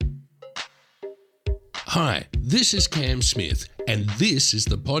Hi, this is Cam Smith, and this is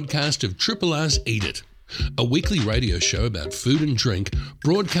the podcast of Triple R's Eat It, a weekly radio show about food and drink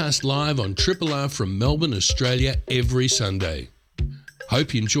broadcast live on Triple R from Melbourne, Australia every Sunday.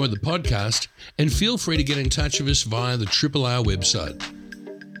 Hope you enjoy the podcast and feel free to get in touch with us via the Triple R website.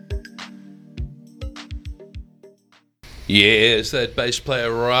 Yes, that bass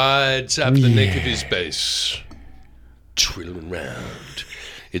player rides up the neck of his bass, trilling round.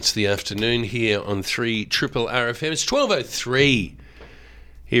 It's the afternoon here on 3 Triple RFM. It's 12:03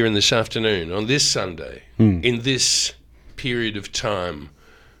 here in this afternoon on this Sunday, in this period of time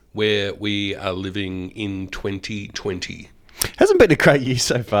where we are living in 2020. Hasn't been a great year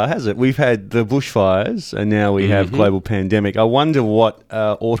so far, has it? We've had the bushfires and now we have global pandemic. I wonder what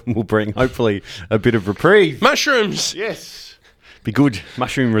autumn will bring. Hopefully a bit of reprieve. Mushrooms! Yes. Be good.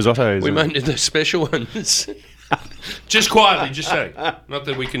 Mushroom risottos. We might need those special ones. Just quietly, just saying. Not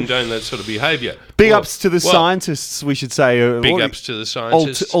that we condone that sort of behaviour. Big ups to the scientists, we should say. Big ups to the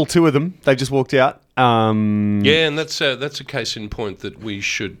scientists. All two of them. They've just walked out. Yeah, and that's a case in point that we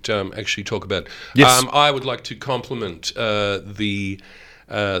should actually talk about. Yes. I would like to compliment the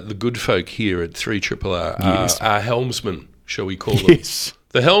good folk here at 3 Triple R, our helmsmen, shall we call them? Yes.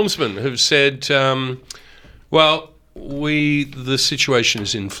 The helmsmen have said, the situation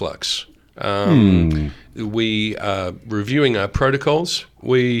is in flux. We are reviewing our protocols.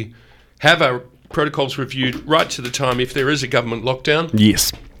 We have our protocols reviewed right to the time if there is a government lockdown.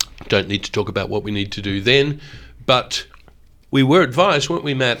 Yes. Don't need to talk about what we need to do then. But we were advised, weren't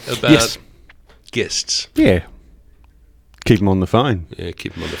we, Matt, about guests? Yeah. Keep them on the phone. Yeah,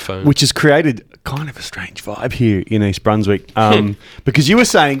 keep them on the phone. Which has created kind of a strange vibe here in East Brunswick. Because you were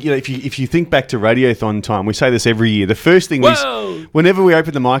saying, if you think back to Radiothon time, we say this every year. The first thing whenever we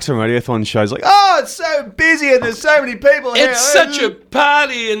open the mics on Radiothon shows, like, oh, it's so busy and there's so many people here. It's such a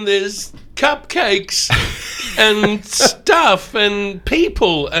party and there's cupcakes and stuff and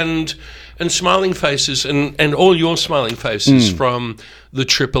people and smiling faces and all your smiling faces from the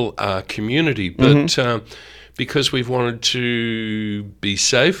Triple R community. But because we've wanted to be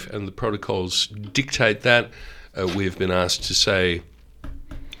safe and the protocols dictate that, we've been asked to say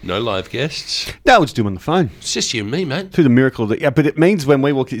no live guests. No, we'll just do them on the phone. It's just you and me, mate. Through the miracle that, but it means when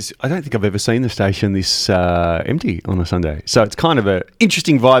we walk, I don't think I've ever seen the station this empty on a Sunday. So it's kind of an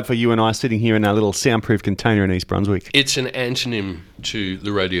interesting vibe for you and I sitting here in our little soundproof container in East Brunswick. It's an antonym to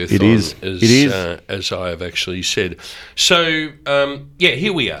the Radiothon. It is. As I have actually said. So,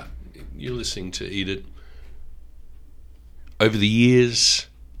 here we are. You're listening to Eat It. Over the years,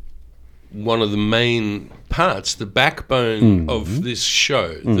 one of the main parts, the backbone of this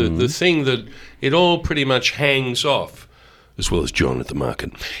show, the thing that it all pretty much hangs off, as well as John at the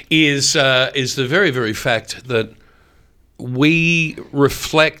market, is the very, very fact that we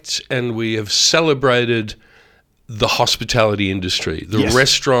reflect and we have celebrated the hospitality industry, the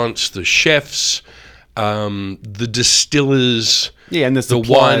restaurants, the chefs, the distillers, and the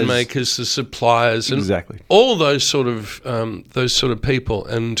winemakers, the suppliers, and exactly all those sort of people.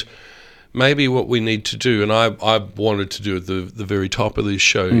 And maybe what we need to do, and I wanted to do at the very top of this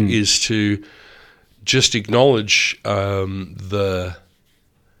show, is to just acknowledge is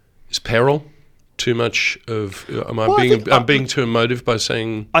peril too much of? I'm being too emotive by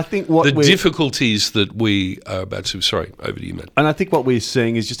saying? I think difficulties that we are about to. Sorry, over to you, Matt. And I think what we're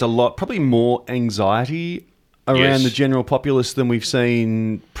seeing is just a lot, probably more anxiety around the general populace than we've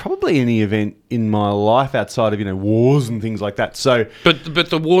seen probably any event in my life outside of wars and things like that. So, but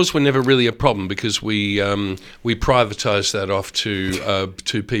the wars were never really a problem because we privatised that off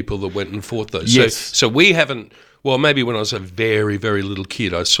to people that went and fought those. Yes. So we haven't. Well, maybe when I was a very, very little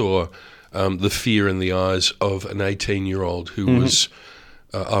kid, I saw the fear in the eyes of an 18-year-old who was.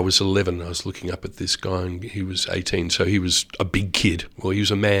 I was 11. I was looking up at this guy, and he was 18, so he was a big kid. Well, he was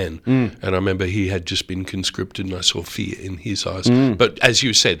a man, and I remember he had just been conscripted, and I saw fear in his eyes. But as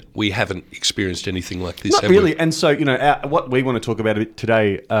you said, we haven't experienced anything like this. Not really. And so, what we want to talk about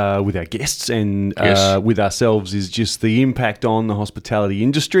today with our guests and with ourselves is just the impact on the hospitality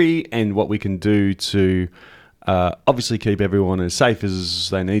industry and what we can do to obviously keep everyone as safe as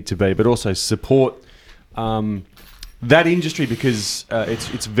they need to be, but also support that industry, because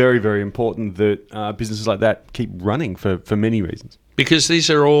it's very, very important that businesses like that keep running for many reasons. Because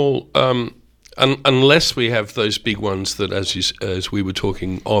these are all, unless we have those big ones that, as we were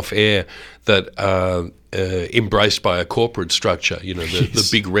talking off air, that are embraced by a corporate structure, the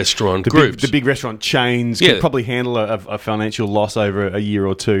big restaurant groups. The big restaurant chains can probably handle a financial loss over a year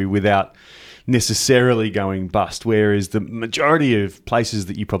or two without necessarily going bust, whereas the majority of places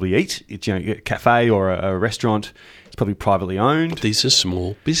that you probably eat, a cafe or a restaurant, it's probably privately owned. These are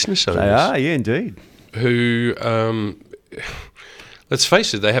small business owners. They are, yeah, indeed. who, let's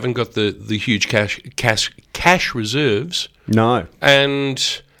face it, they haven't got the huge cash reserves. No.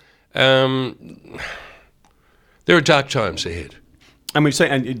 And there are dark times ahead. And we've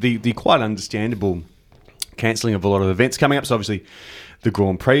seen the quite understandable cancelling of a lot of events coming up. So obviously the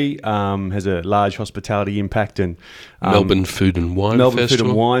Grand Prix has a large hospitality impact, and Melbourne Food and Wine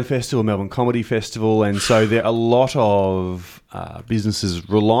Festival, Melbourne Comedy Festival, and so there are a lot of businesses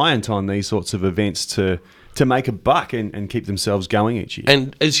reliant on these sorts of events to make a buck and keep themselves going each year.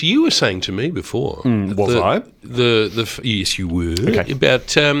 And as you were saying to me before, yes, you were, okay.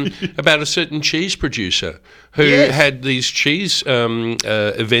 about a certain cheese producer who had these cheese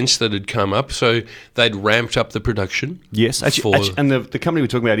events that had come up, so they'd ramped up the production. Yes, actually, and the company we're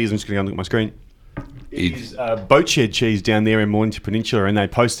talking about is, I'm just going to go and look at my screen, is Boatshed Cheese down there in Mornington Peninsula, and they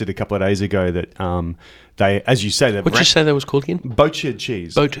posted a couple of days ago that they, as you say... What did you say that was called again? Boatshed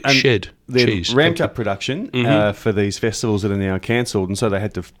Cheese. Boatshed Cheese. Ramped up production for these festivals that are now cancelled, and so they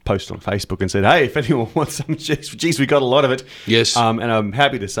had to post on Facebook and said, hey, if anyone wants some cheese, geez, we got a lot of it. Yes. And I'm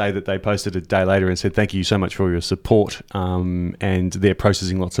happy to say that they posted a day later and said, thank you so much for your support, and they're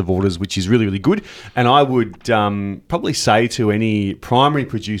processing lots of orders, which is really, really good. And I would probably say to any primary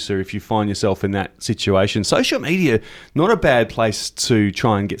producer, if you find yourself in that situation, social media, not a bad place to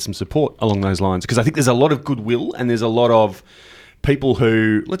try and get some support along those lines, because I think there's a lot of goodwill and there's a lot of people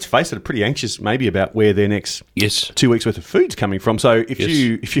who, let's face it, are pretty anxious maybe about where their next 2 weeks worth of food's coming from. So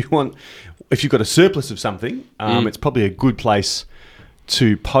if you've got a surplus of something, it's probably a good place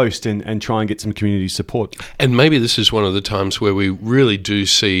to post and try and get some community support. And maybe this is one of the times where we really do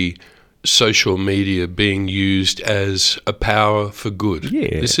see social media being used as a power for good.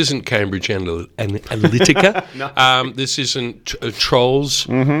 Yeah. This isn't Cambridge Analytica. No. This isn't trolls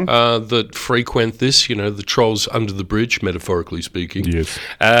that frequent this, the trolls under the bridge, metaphorically speaking. Yes.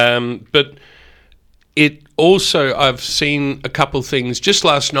 But it also, I've seen a couple things just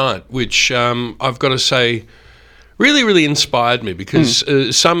last night, which I've got to say really, really inspired me, because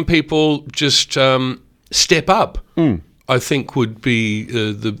some people just step up. I think would be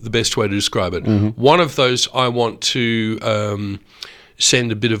the best way to describe it. One of those I want to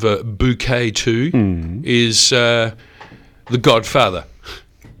send a bit of a bouquet to is the Godfather,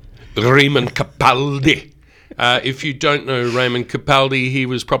 Raymond Capaldi. If you don't know Raymond Capaldi, he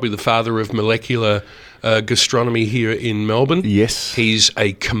was probably the father of molecular gastronomy here in Melbourne. Yes. He's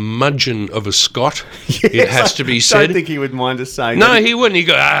a curmudgeon of a Scot, yes, it has to be said. I don't think he would mind us saying that. No, he wouldn't. He'd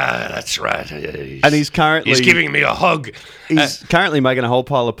go, that's right. He's giving me a hug. He's currently making a whole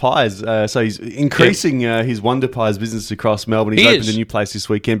pile of pies, so he's increasing his Wonder Pies business across Melbourne. He's opened a new place this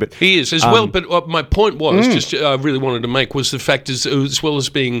weekend. But he is as well. But what my point was, I really wanted to make, was the fact is, as well as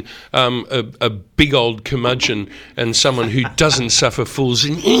being a big old curmudgeon and someone who doesn't suffer fools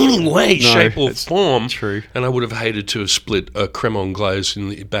in any way, shape or form. True. And I would have hated to have split a creme anglaise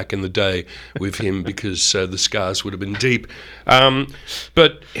back in the day with him, because the scars would have been deep.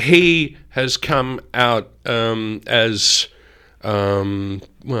 But he has come out as...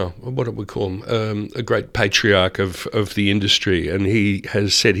 what do we call him? A great patriarch of the industry, and he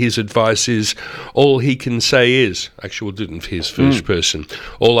has said his advice is, all he can say is, actually, we'll do it in his first person,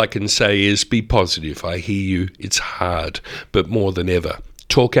 all I can say is, be positive, I hear you, it's hard, but more than ever,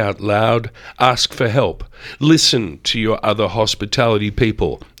 talk out loud, ask for help, listen to your other hospitality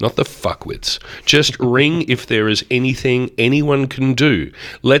people, not the fuckwits. Just ring if there is anything anyone can do.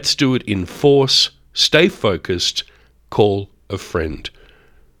 Let's do it in force, stay focused, call a friend.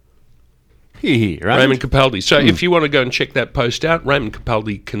 Right? Raymond Capaldi. So if you want to go and check that post out, Raymond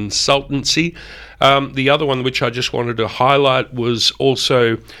Capaldi Consultancy. The other one which I just wanted to highlight was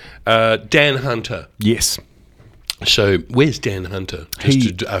also Dan Hunter. Yes. So where's Dan Hunter?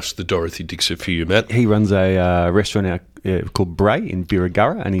 Just to ask the Dorothy Dixer for you, Matt. He runs a restaurant out called Brew in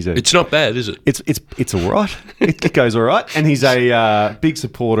Birregurra, and It's not bad, is it? It's all right. It goes all right, and he's a big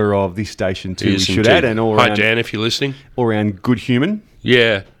supporter of this station too. We should add, and all around. Hi Dan, if you're listening. All around good human.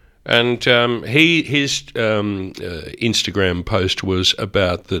 Yeah. And his Instagram post was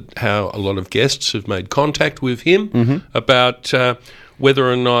about how a lot of guests have made contact with him about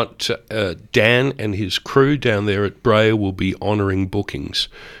whether or not Dan and his crew down there at Bray will be honouring bookings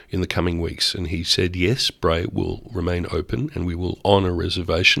in the coming weeks. And he said, yes, Bray will remain open and we will honour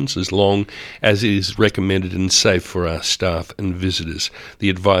reservations as long as it is recommended and safe for our staff and visitors. The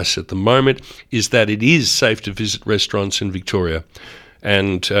advice at the moment is that it is safe to visit restaurants in Victoria.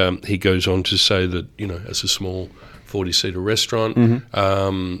 And he goes on to say that, as a small 40-seater restaurant,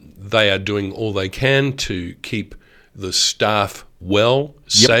 they are doing all they can to keep the staff well,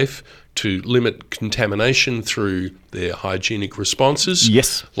 safe, to limit contamination through their hygienic responses.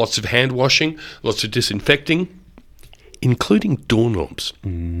 Yes. Lots of hand washing, lots of disinfecting, including doorknobs.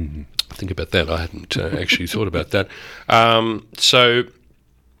 Think about that. I hadn't actually thought about that. So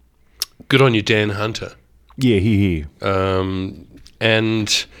good on you, Dan Hunter. Yeah, here.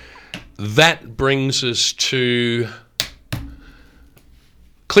 And that brings us to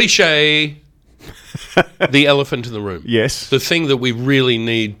cliche, the elephant in the room. Yes. The thing that we really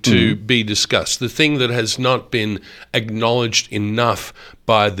need to be discussed, the thing that has not been acknowledged enough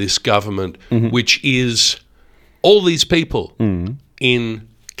by this government, which is all these people in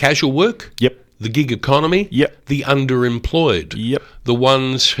casual work, the gig economy, the underemployed, the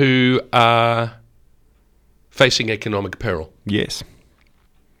ones who are facing economic peril. Yes.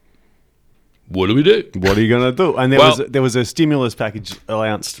 What do we do? What are you going to do? And there was a stimulus package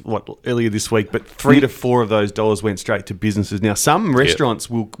announced earlier this week, but 3 to 4 of those dollars went straight to businesses. Now, some restaurants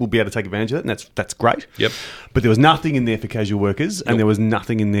will be able to take advantage of that, and that's great. Yep. But there was nothing in there for casual workers, and there was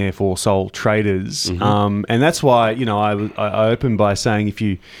nothing in there for sole traders. And that's why I opened by saying if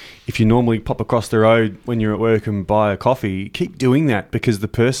you normally pop across the road when you're at work and buy a coffee, keep doing that, because the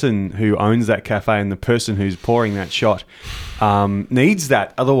person who owns that cafe and the person who's pouring that shot needs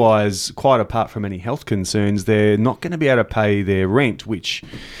that. Otherwise, quite apart from any health concerns, they're not going to be able to pay their rent, which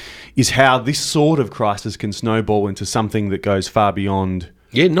is how this sort of crisis can snowball into something that goes far beyond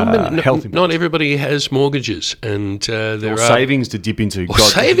health. Not everybody has mortgages, and there are savings to dip into.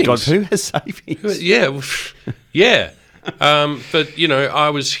 Savings. God, who has savings? Yeah. But, I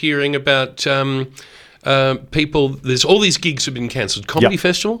was hearing about people, there's all these gigs have been cancelled. Comedy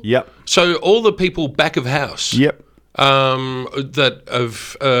Festival? Yep. So all the people back of house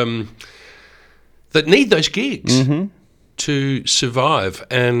that need those gigs to survive,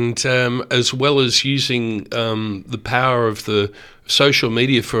 and as well as using the power of the social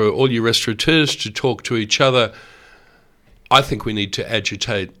media for all your restaurateurs to talk to each other, I think we need to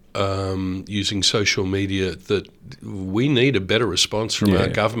agitate using social media that we need a better response from our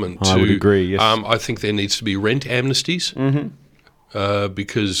government. I would agree, yes. I think there needs to be rent amnesties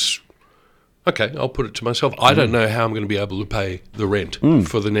because, okay, I'll put it to myself, I don't know how I'm going to be able to pay the rent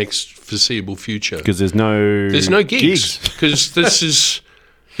for the next foreseeable future. Because there's no gigs. Because this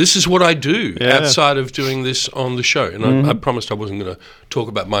is what I do outside of doing this on the show. And I promised I wasn't going to talk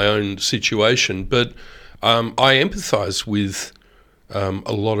about my own situation, but I empathise with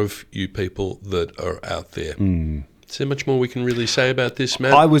a lot of you people that are out there. Is there much more we can really say about this,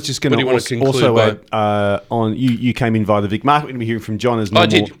 Matt? I was just going to also add on. You came in via the Vic Market. We're going to be hearing from John as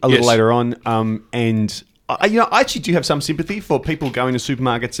normal a little later on. And I actually do have some sympathy for people going to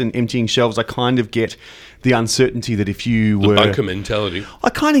supermarkets and emptying shelves. I kind of get the uncertainty that if you were... The bunker mentality. I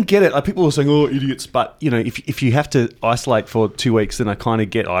kind of get it. Like, people are saying, oh, idiots. But, if you have to isolate for 2 weeks, then I kind of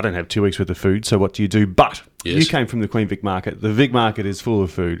get, I don't have 2 weeks worth of food, so what do you do? But you came from the Queen Vic Market. The Vic Market is full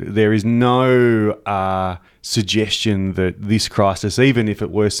of food. There is no suggestion that this crisis, even if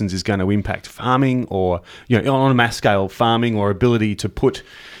it worsens, is going to impact farming or, on a mass scale, farming or ability to put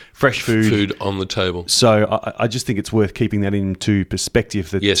fresh food on the table. So I just think it's worth keeping that into perspective,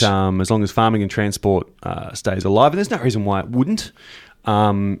 that as long as farming and transport stays alive, and there's no reason why it wouldn't,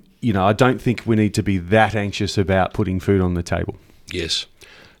 I don't think we need to be that anxious about putting food on the table. Yes.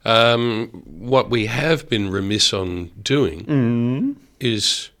 What we have been remiss on doing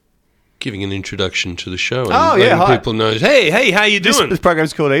is giving an introduction to the show and letting people know, hey, how you doing? This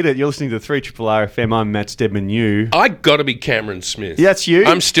program's called Eat It. You're listening to 3RRR FM. I'm Matt Stedman. I got to be Cameron Smith. Yeah, that's you.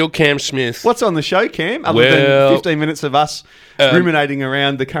 I'm still Cam Smith. What's on the show, Cam? Other than 15 minutes of us ruminating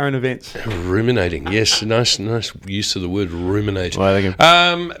around the current events. Ruminating, yes. Nice use of the word ruminate. Well,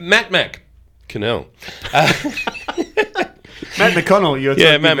 Matt McConnell. Matt McConnell, you were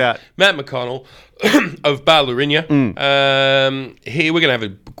talking about. Matt McConnell of Bar Lourinha. Here, we're going to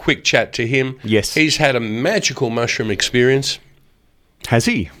have a quick chat to him. Yes. He's had a magical mushroom experience. Has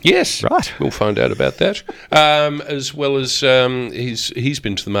he? Yes. Right. We'll find out about that. As well as he's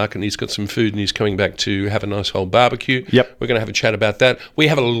been to the market and he's got some food and he's coming back to have a nice whole barbecue. Yep. We're going to have a chat about that. We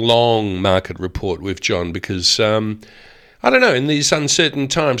have a long market report with John because... I don't know, in these uncertain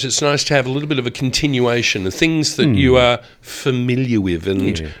times, it's nice to have a little bit of a continuation of things that you are familiar with.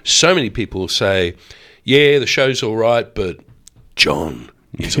 And so many people say, the show's all right, but John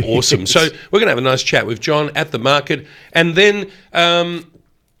is awesome. So we're going to have a nice chat with John at the market. And then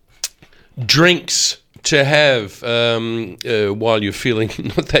drinks to have while you're feeling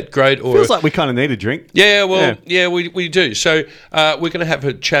not that great. Feels like we kind of need a drink. We do. So we're going to have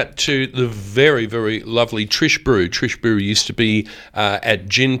a chat to the very, very lovely Trish Brew. Trish Brew used to be at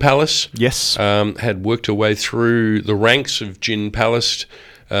Gin Palace. Yes. Had worked her way through the ranks of Gin Palace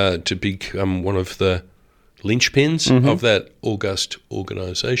to become one of the linchpins of that august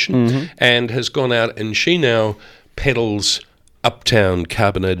organisation, and has gone out, and she now peddles uptown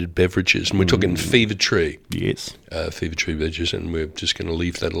carbonated beverages, and we're talking Fever Tree. Yes. Fever Tree beverages, and we're just going to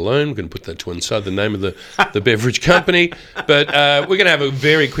leave that alone. We're going to put that to one side, the name of the beverage company. But we're going to have a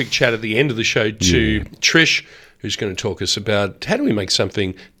very quick chat at the end of the show to Trish, who's going to talk us about how do we make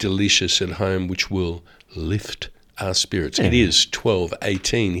something delicious at home which will lift our spirits. It is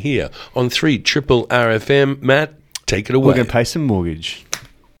 12:18 here on 3 RFM. Matt, take it away. We're going to pay some mortgage.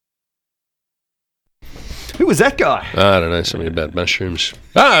 Who was that guy? I don't know, something about mushrooms.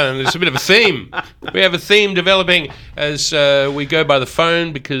 There's a bit of a theme. We have a theme developing as we go by the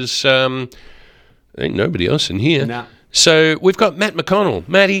phone because there ain't nobody else in here. No. So we've got Matt McConnell.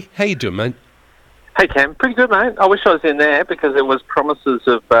 Matty, how you doing, mate? Hey, Cam. Pretty good, mate. I wish I was in there because there was promises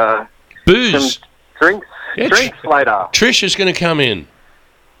of Booze. some drinks later. Trish is going to come in.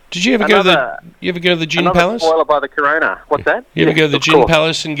 Did you ever go to the Gin Palace? Spoiler by the Corona. What's that? You ever go to the Gin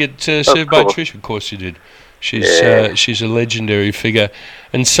Palace and get served by Trish? Of course you did. She's a legendary figure,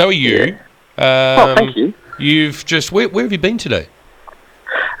 and so are you. Thank you. You've just where have you been today?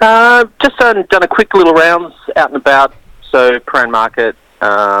 Just done a quick little rounds out and about. So Queen Market,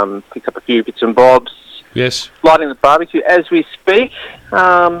 picked up a few bits and bobs. Yes. Lighting the barbecue as we speak.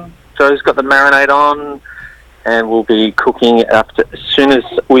 Joe's got the marinade on, and we'll be cooking as soon as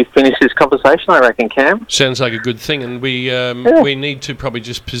we finish this conversation, I reckon, Cam. Sounds like a good thing, and we need to probably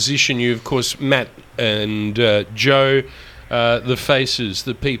just position you, of course, Matt and Joe, the faces,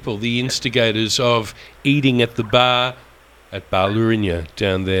 the people, the instigators of eating at the bar, at Bar Lourinha,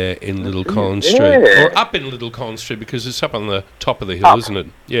 down there in Little Collins Street. Or up in Little Collins Street, because it's up on the top of the hill, isn't it?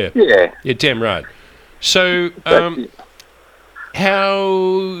 Yeah. Yeah. Yeah, damn right. So, actually,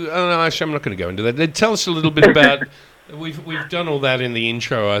 I'm not going to go into that. Tell us a little bit about. We've done all that in the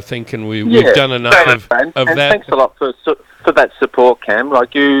intro, I think, and we've done enough of and that. Thanks a lot for that support, Cam.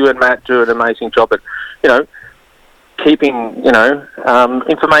 Like, you and Matt do an amazing job at, keeping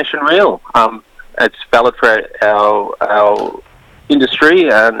information real. It's valid for our industry,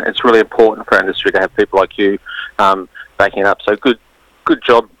 and it's really important for our industry to have people like you backing it up. So good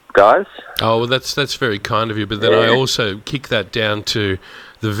job, guys. Oh, well, that's very kind of you. But then I also kick that down to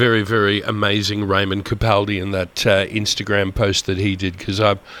the very, very amazing Raymond Capaldi and that Instagram post that he did, because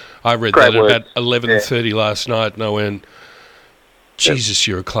I read Great that words. at about 11:30 last night, and I went, Jesus,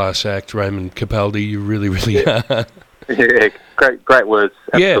 you're a class act, Raymond Capaldi. You really, really are. Yeah, great words.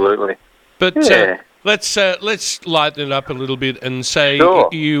 Absolutely. But let's lighten it up a little bit and say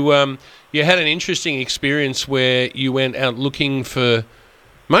you had an interesting experience where you went out looking for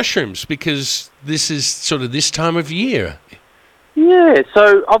mushrooms, because this is sort of this time of year. Yeah,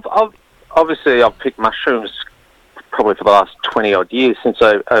 so I've picked mushrooms probably for the last 20 odd years since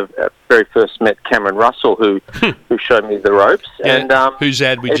I very first met Cameron Russell, who showed me the ropes. Yeah, and whose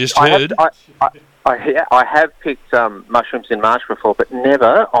ad we just heard. I have picked mushrooms in March before, but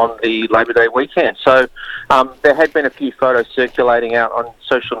never on the Labor Day weekend. So there had been a few photos circulating out on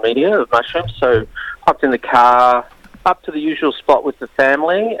social media of mushrooms. So hopped in the car up to the usual spot with the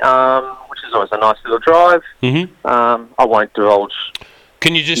family, which is always a nice little drive. Mm-hmm. I won't divulge.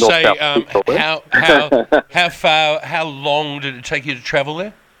 Can you just say how long did it take you to travel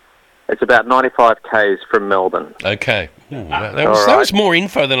there? It's about 95 k's from Melbourne. Okay. Ooh, that was more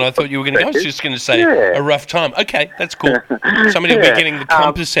info than I thought you were going to go. I was just going to say a rough time. Okay, that's cool. Somebody will be getting the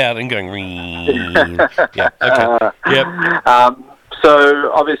compass out and going, yeah, okay. Yep.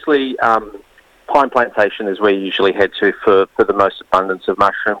 So, obviously, Pine Plantation is where you usually head to for the most abundance of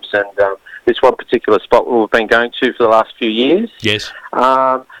mushrooms, and this one particular spot we've been going to for the last few years. Yes.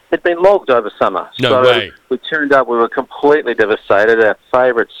 Had been logged over summer. No way. We turned up, we were completely devastated. Our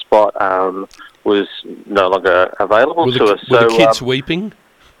favourite spot was no longer available to us. Were the kids weeping?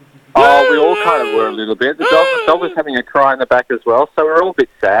 Oh, we all kind of were a little bit. The dog was having a cry in the back as well, so we were all a bit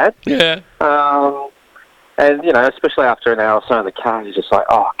sad. Yeah. And, especially after an hour or so in the car, you're just like,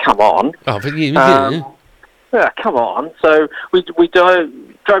 oh, come on. Oh, but yeah, come on. So we drove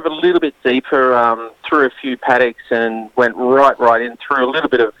a little bit deeper through a few paddocks and went right in through a little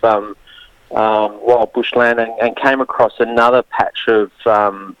bit of wild bushland and came across another patch of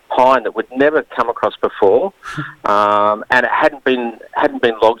pine that we'd never come across before, and it hadn't been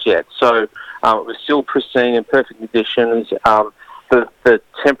logged yet. So it was still pristine in perfect conditions. The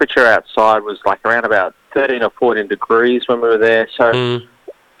temperature outside was like around about 13 or 14 degrees when we were there. So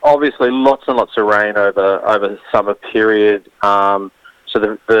obviously lots and lots of rain over the summer period. So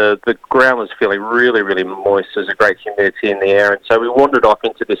the ground was feeling really, really moist. There's a great humidity in the air. And so we wandered off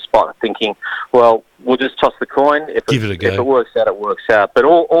into this spot thinking, well, we'll just toss the coin. Give it a go. If it works out, it works out. But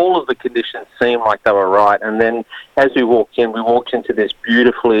all of the conditions seemed like they were right. And then as we walked into this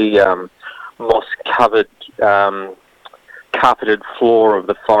beautifully moss-covered, carpeted floor of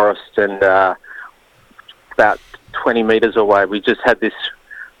the forest. And about 20 metres away, we just had this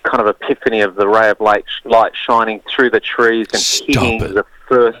kind of epiphany of the ray of light shining through the trees and hitting the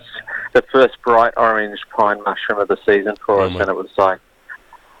first bright orange pine mushroom of the season for us, and it was like,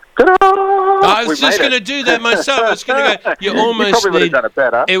 ta-da! I was just going to do that myself. I was going to go. You almost probably would have done it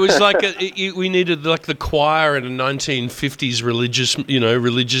better. It was like we needed like the choir in a 1950s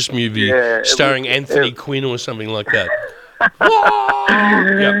religious movie starring Anthony Quinn or something like that.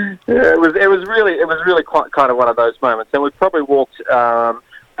 Yeah, it was really quite kind of one of those moments. And we probably walked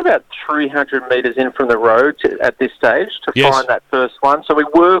about 300 metres in from the road at this stage to find that first one. So we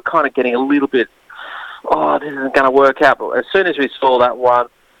were kind of getting a little bit, this isn't going to work out. But as soon as we saw that one,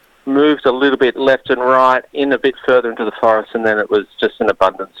 moved a little bit left and right, in a bit further into the forest, and then it was just an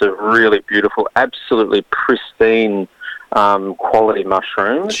abundance of really beautiful, absolutely pristine quality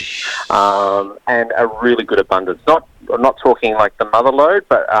mushrooms, and a really good abundance. I'm not talking like the mother load,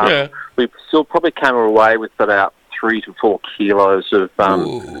 but we still probably came away with about 3 to 4 kilos of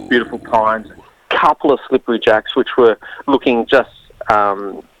beautiful pines, a couple of slippery jacks, which were looking just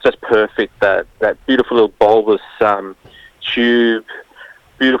perfect. That beautiful little bulbous tube,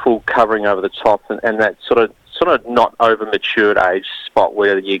 beautiful covering over the top, and that sort of not over matured age spot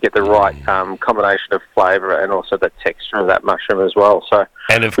where you get the right combination of flavour and also the texture of that mushroom as well. So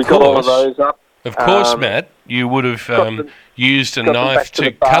we got all of those up. Of course, Matt, you would have used a knife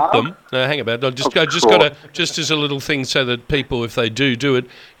to cut them. No, hang about. Just as a little thing, so that people, if they do it,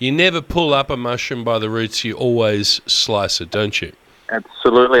 you never pull up a mushroom by the roots. You always slice it, don't you?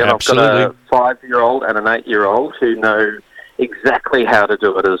 Absolutely. And I've got a 5-year-old and an 8-year-old who know exactly how to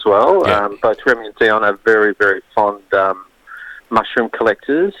do it as well. Yeah. Both Remy and Dion are very, very fond mushroom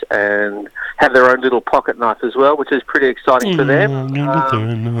collectors and have their own little pocket knife as well, which is pretty exciting for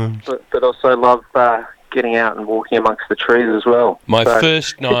them. But also love getting out and walking amongst the trees as well.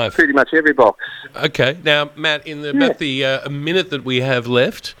 First knife. Pretty much every box. Okay. Now, Matt, in about the minute that we have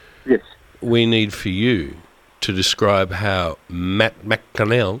left, we need for you to describe how Matt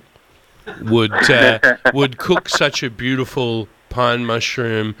McConnell would cook such a beautiful pine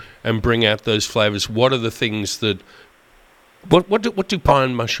mushroom and bring out those flavours. What are the things that... What do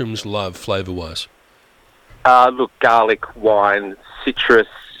pine mushrooms love flavour-wise? Look, garlic, wine, citrus.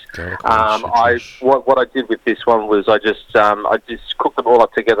 What I did with this one was I just cooked them all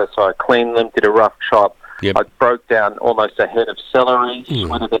up together. So I cleaned them, did a rough chop. Yep. I broke down almost a head of celery,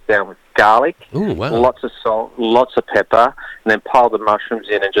 sweated it down with garlic, lots of salt, lots of pepper, and then piled the mushrooms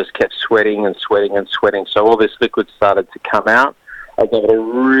in and just kept sweating and sweating and sweating. So all this liquid started to come out. I gave it a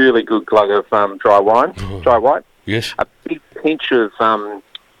really good glug of dry white. Yes. A big pinch of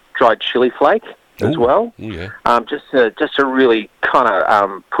dried chili flake as well. Just to really kind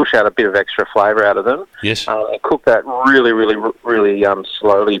of push out a bit of extra flavour out of them. Yes. I cooked that really, really, really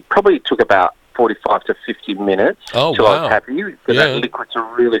slowly. Probably took about 45 to 50 minutes till I was happy for that liquid to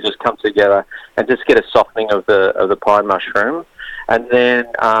really just come together and just get a softening of the pine mushroom. And then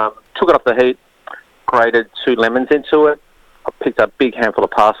took it off the heat, grated 2 lemons into it. I picked up a big handful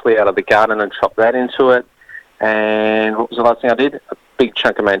of parsley out of the garden and chopped that into it. And what was the last thing I did? A big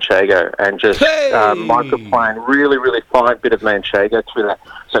chunk of manchego and just microplane, really, really fine bit of manchego through that.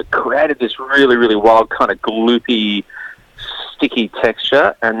 So it created this really, really wild kind of gloopy, sticky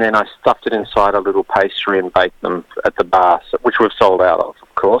texture. And then I stuffed it inside a little pastry and baked them at the bar, which we've sold out of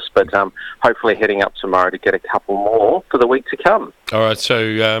course. But hopefully heading up tomorrow to get a couple more for the week to come. All right,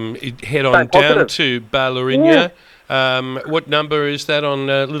 so head on down to Bar Lourinha. What number is that on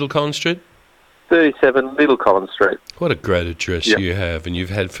Little Collins Street? 37 Little Collins Street. What a great address you have, and you've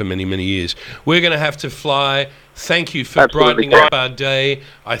had for many, many years. We're going to have to fly. Thank you for brightening up our day.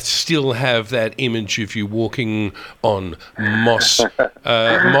 I still have that image of you walking on moss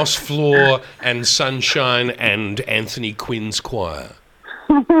floor and sunshine and Anthony Quinn's choir.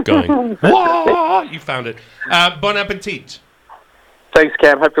 Going, whoa! You found it. Bon appetit. Thanks,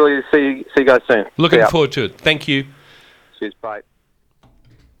 Cam. Hopefully see you guys soon. Looking forward to it. Thank you. Cheers, bye.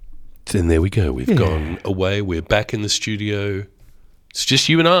 And there we go. We've gone away. We're back in the studio. It's just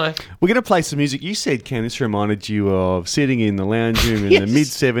you and I. We're going to play some music. You said, Cam, this reminded you of sitting in the lounge room in the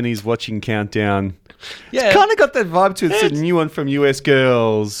mid-70s watching Countdown. Yeah. It's kind of got that vibe to it. It's a new one from US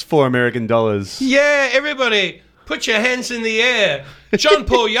Girls, $4 American. Yeah, everybody, put your hands in the air. John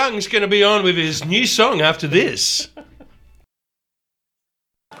Paul Young's going to be on with his new song after this.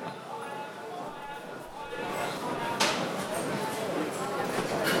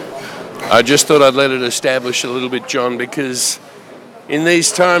 I just thought I'd let it establish a little bit, John, because in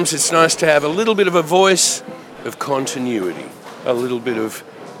these times it's nice to have a little bit of a voice of continuity, a little bit of,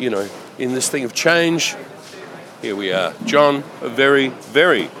 in this thing of change. Here we are. John, a very,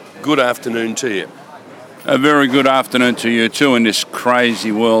 very good afternoon to you. A very good afternoon to you too in this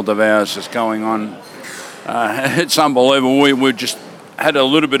crazy world of ours that's going on. It's unbelievable. We just had a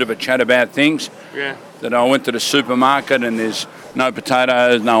little bit of a chat about things. Yeah. That I went to the supermarket and there's no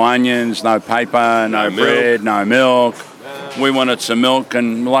potatoes, no onions, no paper, no bread, no milk. We wanted some milk,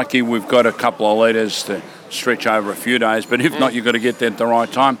 and lucky we've got a couple of litres to stretch over a few days. But if not, you've got to get there at the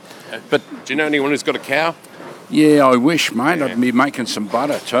right time. But do you know anyone who's got a cow? Yeah, I wish, mate. Yeah. I'd be making some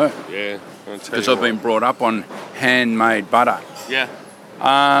butter too. Yeah. Because I've been brought up on handmade butter. Yeah.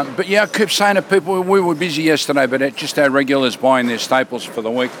 But yeah, I keep saying to people, we were busy yesterday, but just our regulars buying their staples for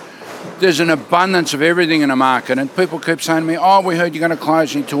the week. There's an abundance of everything in the market, and people keep saying to me, we heard you're going to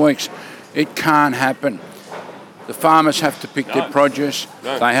close in 2 weeks. It can't happen. The farmers have to pick their produce.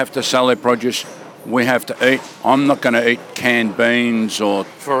 No. They have to sell their produce. We have to eat. I'm not going to eat canned beans or...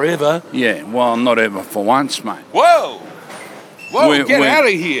 Forever? Yeah, well, not ever for once, mate. Whoa, get out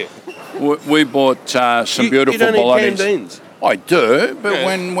of here. We bought some beautiful You don't bolognas. eat canned beans? I do, but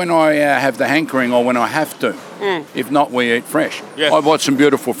when I have the hankering or when I have to. If not, we eat fresh. Yeah. I bought some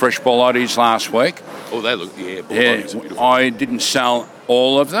beautiful fresh bolognas last week. Oh, they look, bolognas. I didn't sell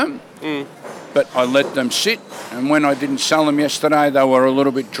all of them, but I let them sit. And when I didn't sell them yesterday, they were a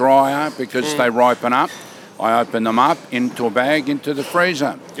little bit drier because they ripen up. I open them up into a bag, into the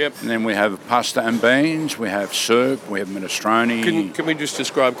freezer. Yep. And then we have pasta and beans, we have soup, we have minestrone. Can we just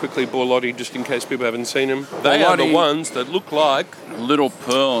describe quickly borlotti, just in case people haven't seen them? They are the ones that look like... little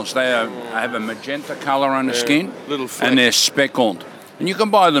pearls. They have a magenta colour on the skin. Little flecks. And they're speckled. And you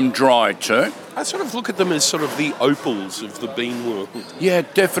can buy them dried too. I sort of look at them as sort of the opals of the bean world. Yeah,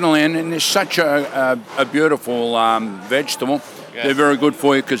 definitely. And they're such a beautiful vegetable. Yeah. They're very good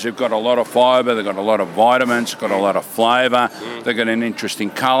for you because they've got a lot of fibre, they've got a lot of vitamins, they've got a lot of flavour, they've got an interesting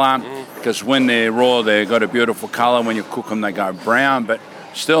colour because when they're raw, they've got a beautiful colour. When you cook them, they go brown, but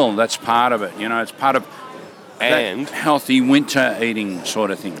still, that's part of it. It's part of that healthy winter eating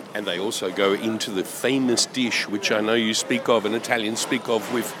sort of thing. And they also go into the famous dish, which I know you speak of, and Italians speak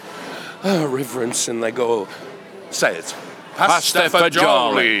of with reverence, and they go, say it, pasta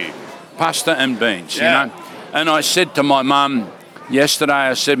fagioli. Pasta and beans, And I said to my mum yesterday,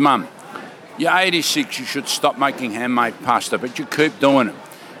 I said, Mum, you're 86, you should stop making handmade pasta, but you keep doing it.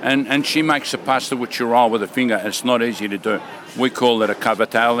 And she makes a pasta which you roll with a finger. It's not easy to do. We call it a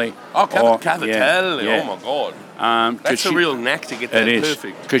cavatelli. Oh, cavatelli. Yeah. Oh, my God. That's a real knack to get that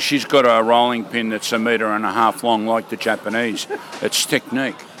perfect. Because she's got a rolling pin that's 1.5 meters long like the Japanese. It's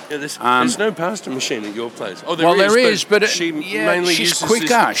technique. Yeah, there's no pasta machine at your place. Oh, there is, but she mainly she's uses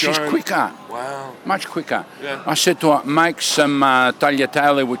quicker. This she's quicker. Wow. Much quicker. Yeah. I said to her, make some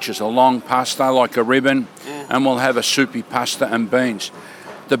tagliatelle, which is a long pasta like a ribbon, and we'll have a soupy pasta and beans.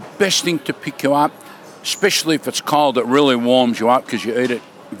 The best thing to pick you up, especially if it's cold, it really warms you up because you eat it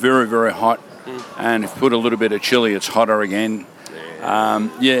very, very hot. And if you put a little bit of chilli, it's hotter again.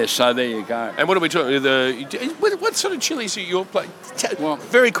 So there you go. And what are we talking? What sort of chilies are your place? Well,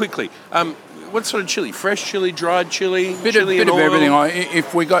 very quickly. What sort of chili? Fresh chili, dried chili, bit of everything.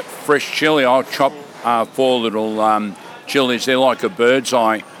 If we got fresh chili, I'll chop 4 little chilies. They're like a bird's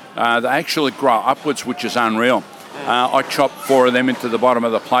eye. They actually grow upwards, which is unreal. I chop 4 of them into the bottom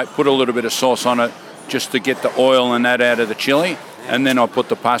of the plate, put a little bit of sauce on it just to get the oil and that out of the chili, and then I put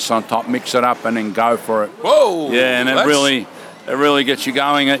the pasta on top, mix it up, and then go for it. Whoa! Yeah, and it really gets you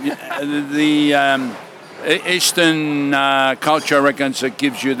going. The Eastern culture reckons it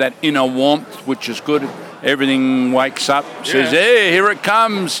gives you that inner warmth, which is good. Everything wakes up, says, hey, here it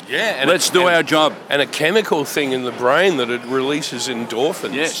comes. Yeah, let's do our job. And a chemical thing in the brain that it releases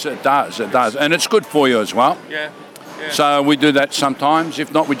endorphins. Yes, it does. And it's good for you as well. Yeah. So we do that sometimes.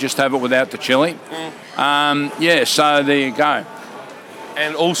 If not, we just have it without the chili. So there you go.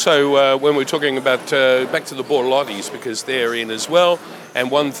 And also, when we're talking about, back to the borlottis, because they're in as well, and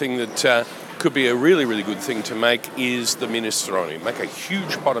one thing that could be a really, really good thing to make is the minestrone. Make a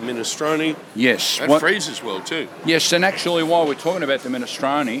huge pot of minestrone. Yes. That freezes well too. Yes, and actually while we're talking about the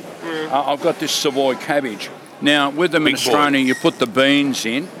minestrone, I've got this Savoy cabbage. Now, with the minestrone, you put the beans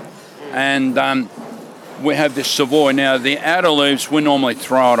in, and we have this Savoy. Now, the outer leaves, we normally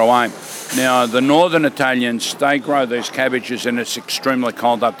throw it away. Now, the northern Italians, they grow these cabbages, and it's extremely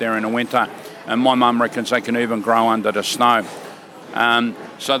cold up there in the winter, and my mum reckons they can even grow under the snow.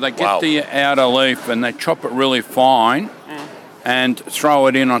 So they get the outer leaf and they chop it really fine and throw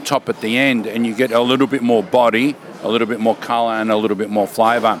it in on top at the end, and you get a little bit more body a little bit more colour and a little bit more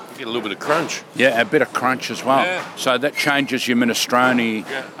flavour. Get a little bit of crunch. Yeah, a bit of crunch as well. Yeah. So that changes your minestrone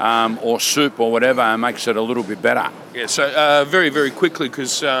or soup or whatever and makes it a little bit better. Yeah, so very, very quickly,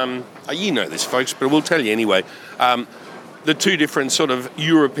 because you know this, folks, but we'll tell you anyway. The two different sort of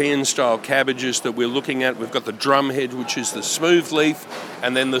European-style cabbages that we're looking at, we've got the drumhead, which is the smooth leaf,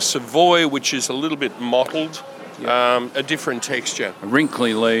 and then the Savoy, which is a little bit mottled, a different texture.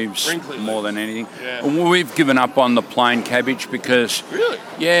 Wrinkly leaves more than anything. Yeah. We've given up on the plain cabbage because,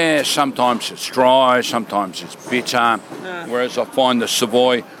 sometimes it's dry, sometimes it's bitter, whereas I find the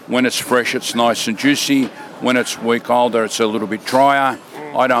Savoy, when it's fresh, it's nice and juicy. When it's week older, it's a little bit drier.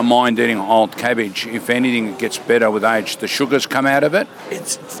 I don't mind eating old cabbage. If anything, it gets better with age. The sugars come out of it.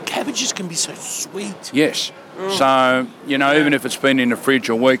 Cabbages can be so sweet. Yes. So, even if it's been in the fridge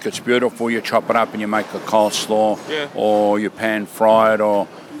a week, it's beautiful. You chop it up and you make a coleslaw or you pan fry it or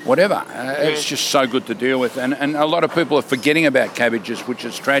whatever. It's just so good to deal with. And a lot of people are forgetting about cabbages, which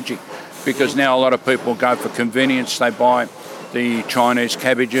is tragic because now a lot of people go for convenience. They buy the Chinese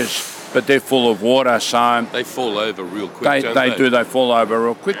cabbages, but they're full of water, so... They fall over real quick, They fall over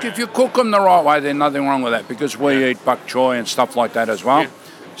real quick. If you cook them the right way, there's nothing wrong with that, because we eat buk choy and stuff like that as well. Yeah.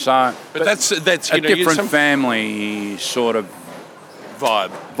 So, but that's a different family sort of...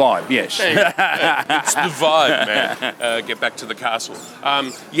 Vibe, yes. It's the vibe, man. Get back to the castle.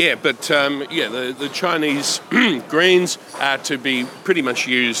 The Chinese greens are to be pretty much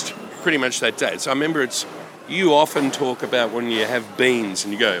used pretty much that day. So I remember you often talk about when you have beans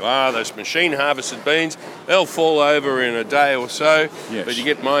and you go, those machine harvested beans, they'll fall over in a day or so. Yes. But you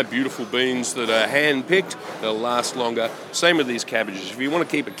get my beautiful beans that are hand picked, they'll last longer. Same with these cabbages. If you want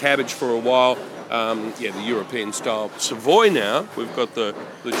to keep a cabbage for a while, the European style Savoy now, we've got the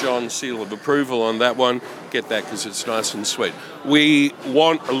John seal of approval on that one. Get that because it's nice and sweet. We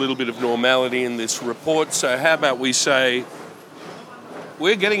want a little bit of normality in this report, so how about we say...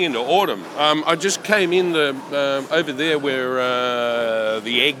 We're getting into autumn. I just came in over there where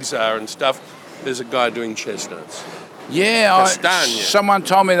the eggs are and stuff. There's a guy doing chestnuts. Yeah, someone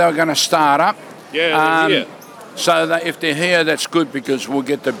told me they were going to start up. Yeah, they're here. So that if they're here, that's good because we'll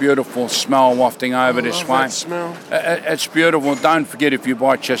get the beautiful smell wafting over this way. That smell. It's beautiful. Don't forget, if you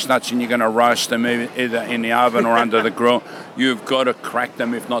buy chestnuts and you're going to roast them either in the oven or under the grill, you've got to crack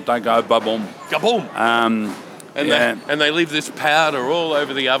them. If not, they go ba-boom. Kaboom. And they leave this powder all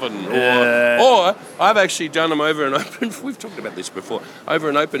over the oven. Or I've actually done them over an open... We've talked about this before. Over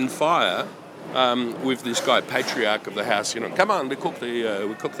an open fire with this guy, patriarch of the house. Come on, we cook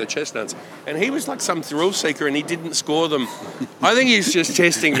the chestnuts. And he was like some thrill seeker and he didn't score them. I think he's just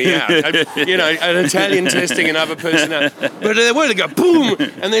testing me out. An Italian testing another person out. But they were to go boom,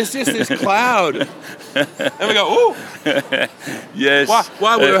 and there's just this cloud. And we go, oh. Yes.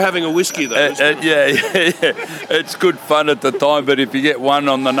 While we were having a whiskey, though. It's good fun at the time, but if you get one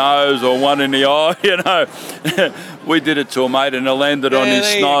on the nose or one in the eye, we did it to a mate and it landed on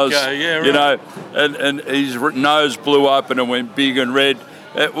his nose, and his nose blew open and went big and red.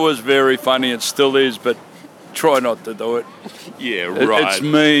 It was very funny. It still is, but try not to do it. Yeah, right. It's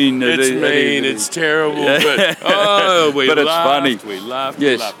mean. It's terrible, but we but laughed. It's funny. We laughed.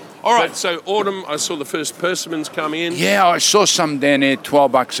 Yes. We laughed. All right, so autumn, I saw the first persimmons come in. Yeah, I saw some down there,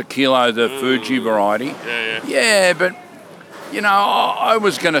 $12 a kilo, the Fuji variety. Yeah, but, I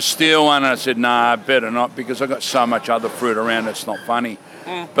was going to steal one and I said, nah, better not, because I got so much other fruit around, it's not funny.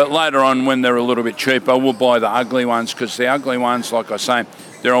 But later on, when they're a little bit cheaper, we'll buy the ugly ones, because the ugly ones, like I say,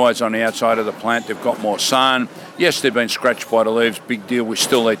 they're always on the outside of the plant. They've got more sun. Yes, they've been scratched by the leaves, big deal. We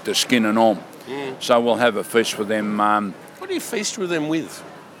still eat the skin and all. So we'll have a feast with them. What do you feast with them with?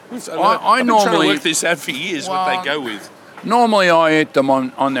 I've been trying to work this out for years, what they go with. Normally I eat them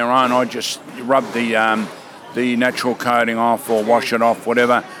on their own. I just rub the natural coating off or wash it off,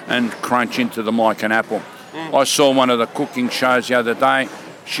 whatever, and crunch into them like an apple. I saw one of the cooking shows the other day.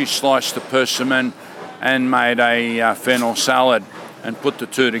 She sliced the persimmon and made a fennel salad and put the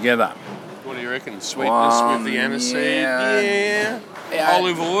two together. What do you reckon? Sweetness with the aniseed? Yeah.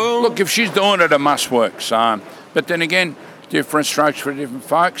 Olive oil? Look, if she's doing it, it must work. So, but then again, different strokes for different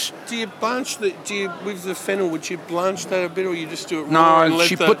folks. Do you blanch with the fennel, would you blanch that a bit, or you just do it raw? No,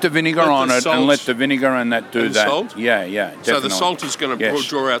 she put the vinegar on it and let the vinegar and that do that. Salt? Yeah, definitely. So the salt is going to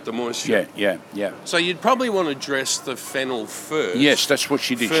draw out the moisture? Yeah. So you'd probably want to dress the fennel first. Yes, that's what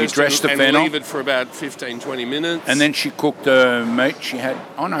she did. She dressed the fennel. And leave it for about 15, 20 minutes. And then she cooked the meat. She had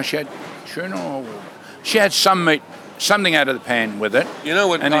some meat, something out of the pan with it. You know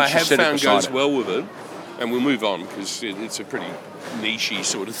what I have found goes it. well with it? And we'll move on because it's a pretty niche-y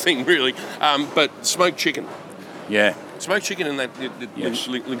sort of thing, really. But smoked chicken. Yeah. Smoked chicken and that Yes.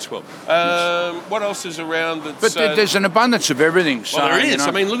 links well. What else is around? That's, But there's an abundance of everything. So, well, there is. You know,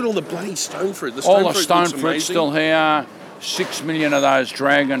 I mean, look at all the bloody stone fruit. all the stone fruit's still here. 6 million of those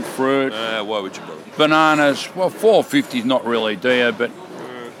dragon fruit. Why would you bother? Bananas, well, 450 is not really dear, but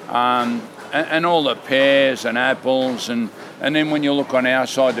and all the pears and apples, and then when you look on our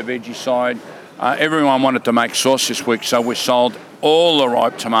side, the veggie side, everyone wanted to make sauce this week, so we sold all the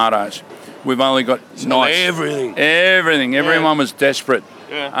ripe tomatoes. We've only got everything. Everyone was desperate.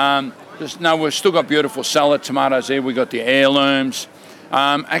 Yeah. We've still got beautiful salad tomatoes here. We got the heirlooms.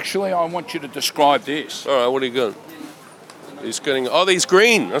 Actually, I want you to describe this. All right, what do you got? He's getting these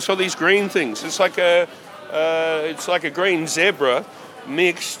green. I saw these green things. It's like a green zebra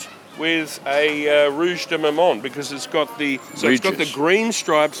mixed with a rouge de Marmont, because it's got the green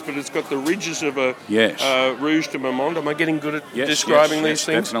stripes, but it's got the ridges of a rouge de Marmont. Am I getting good at describing these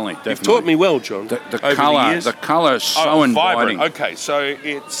things? Definitely. You've taught me well, John. The colour is so inviting. Vibrant. Okay, so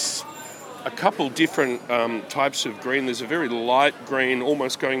it's a couple different types of green. There's a very light green,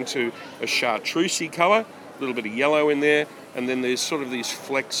 almost going to a chartreusey colour, a little bit of yellow in there. And then there's sort of these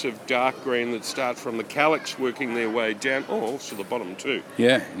flecks of dark green that start from the calyx working their way down. Oh, also the bottom too.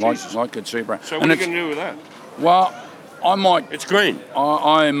 Yeah, like a zebra. So what are you going to do with that? Well, I might... It's green.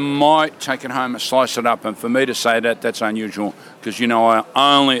 I might take it home and slice it up. And for me to say that, that's unusual. Because, I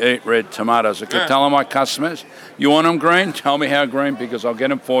only eat red tomatoes. I keep telling my customers, you want them green? Tell me how green, because I'll get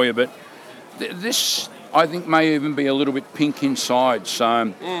them for you. But this... I think may even be a little bit pink inside,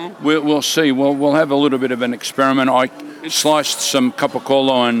 so we'll see. We'll have a little bit of an experiment. I sliced some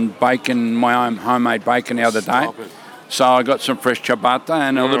capicola and bacon, my own homemade bacon the other day. So I got some fresh ciabatta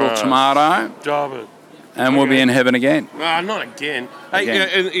and a little tomato. Stop it. And we'll be in heaven again. Not again.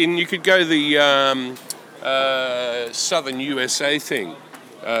 Hey, and you could go the southern USA thing,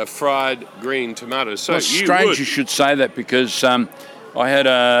 fried green tomatoes. So well, strange you should say that, because... I had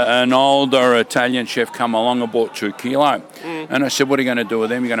an older Italian chef come along and bought 2 kilo. And I said, what are you going to do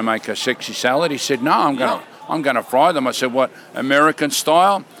with them? You're going to make a sexy salad? He said, no, I'm going to fry them. I said, what, American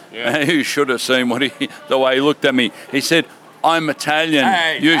style? Yeah. And you should have seen the way he looked at me. He said, I'm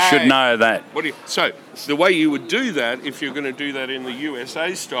Italian. You should know that. So the way you would do that, if you're going to do that in the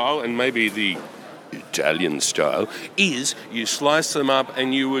USA style and maybe the Italian style, is you slice them up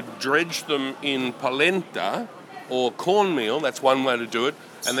and you would dredge them in polenta or cornmeal. That's one way to do it.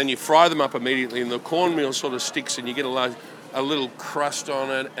 And then you fry them up immediately, and the cornmeal sort of sticks, and you get a little crust on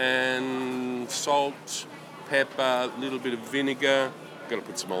it, and salt, pepper, a little bit of vinegar. Got to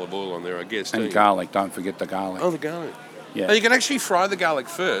put some olive oil on there, I guess. And garlic. Don't forget the garlic. Oh, the garlic. Yeah. Now, you can actually fry the garlic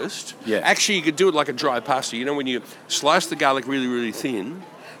first. Yeah. Actually, you could do it like a dry pasta. When you slice the garlic really, really thin,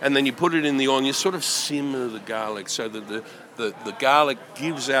 and then you put it in the oil, and you sort of simmer the garlic so that the garlic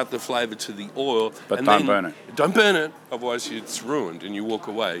gives out the flavour to the oil. But don't burn it. Don't burn it, otherwise it's ruined and you walk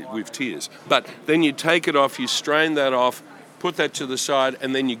away with tears. But then you take it off, you strain that off, put that to the side,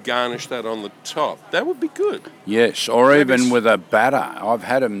 and then you garnish that on the top. That would be good. Yes, or even with a batter. I've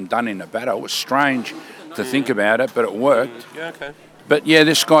had them done in a batter. It was strange to think about it, but it worked. Yeah, okay. But yeah,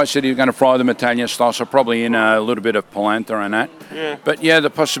 this guy said he was going to fry them Italian style, so probably in a little bit of polenta and that. Yeah. But yeah, the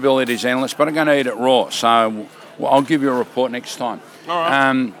possibility is endless, but I'm going to eat it raw, so I'll give you a report next time. All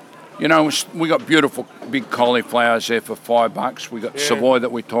right. We got beautiful big cauliflowers there for $5. We got Savoy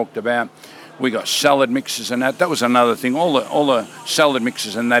that we talked about. We got salad mixes and that. That was another thing. All the salad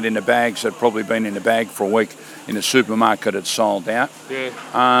mixes and that in the bags had probably been in the bag for a week in the supermarket had sold out.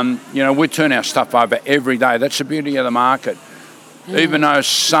 Yeah. We turn our stuff over every day. That's the beauty of the market. Even though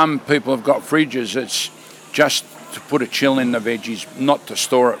some people have got fridges, it's just to put a chill in the veggies, not to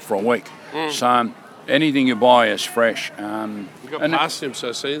store it for a week. So anything you buy is fresh. You've got parsnips,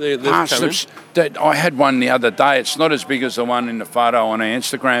 I see. They're parsnips. I had one the other day. It's not as big as the one in the photo on our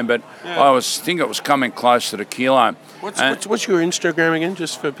Instagram, but I think it was coming close to the kilo. What's your Instagram again,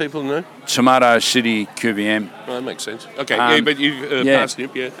 just for people to know? Tomato City QVM. Oh, that makes sense. Okay, but you've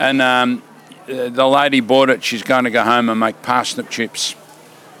parsnip, yeah. And the lady bought it. She's going to go home and make parsnip chips.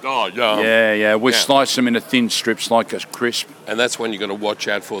 Oh, yeah. Yeah. We slice them into thin strips like a crisp. And that's one you've got to watch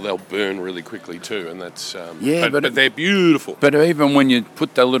out for. They'll burn really quickly too, and that's... but they're beautiful. But even when you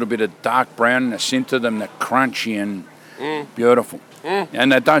put a little bit of dark brownness into them, they're crunchy and beautiful.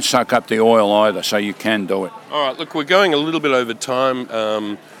 And they don't soak up the oil either, so you can do it. All right, look, we're going a little bit over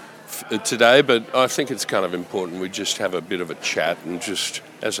time today, but I think it's kind of important we just have a bit of a chat and just,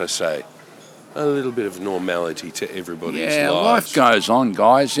 as I say, a little bit of normality to everybody's lives. Yeah, life goes on,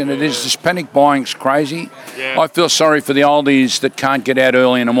 guys. There's this panic buying's crazy. Yeah. I feel sorry for the oldies that can't get out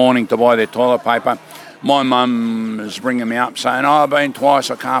early in the morning to buy their toilet paper. My mum is ringing me up saying, I've been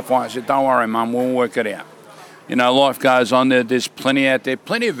twice, I can't find it. I said, don't worry, Mum, we'll work it out. life goes on there. There's plenty out there,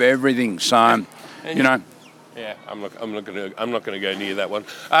 plenty of everything. So, Yeah, I'm not going to go near that one.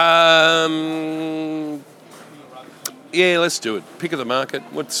 Yeah, let's do it. Pick of the market.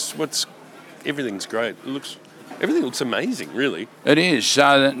 What's everything's great. Everything looks amazing, really. It is.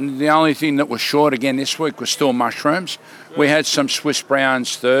 So the only thing that was short again this week was still mushrooms. We had some Swiss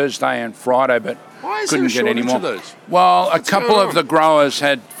browns Thursday and Friday, but why is couldn't there a get any more. Of those? Well, What's a couple going on? of the growers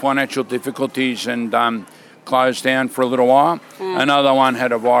had financial difficulties and closed down for a little while. Another one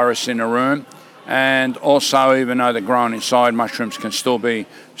had a virus in the room. And also, even though they're grown inside, mushrooms can still be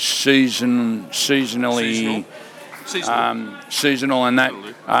seasonally seasonal and that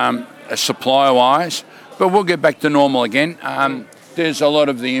supply-wise. But we'll get back to normal again. There's a lot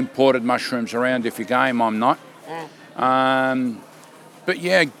of the imported mushrooms around. If you're game, I'm not. But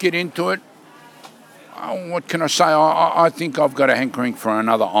yeah, get into it. What can I say? I think I've got a hankering for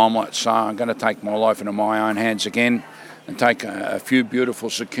another omelette, so I'm going to take my life into my own hands again and take a few beautiful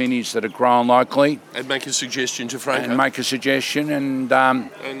zucchinis that are grown locally. And make a suggestion to Franco. And make a suggestion. And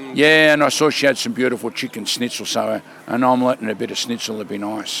I saw she had some beautiful chicken schnitzel, so an omelette and a bit of schnitzel would be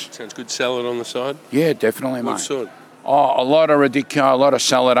nice. Sounds good. Salad on the side? Yeah, definitely, mate. What sort? A lot of radicchio, a lot of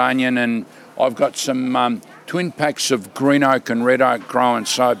salad onion, and I've got some twin packs of green oak and red oak growing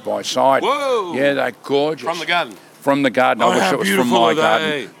side by side. Whoa! Yeah, they're gorgeous. From the garden? From the garden. Oh, I wish how it was from beautiful my are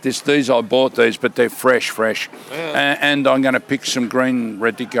garden. These I bought these, but they're fresh. Yeah. And I'm going to pick some green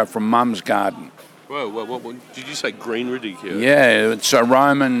radicchio from Mum's garden. Whoa, what did you say? Green radicchio? Yeah, it's a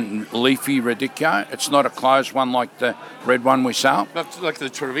Roman leafy radicchio. It's not a closed one like the red one we sell. Not like the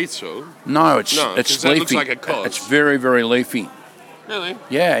Treviso? No, it's 'cause leafy. that looks like a cos. It's very, very leafy. Really?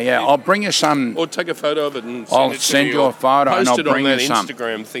 Yeah. I'll bring you some. Or take a photo of it and I'll send you a photo and I'll bring you some. Post it on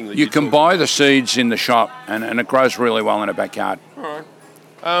that Instagram thing that you can buy the seeds in the shop and it grows really well in the backyard. All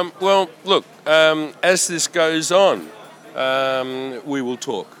right. Well, look, as this goes on, we will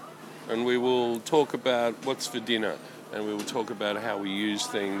talk. And we will talk about what's for dinner. And we will talk about how we use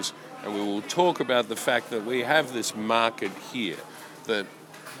things. And we will talk about the fact that we have this market here that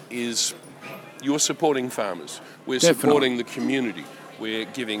is... You're supporting farmers. We're supporting the community. We're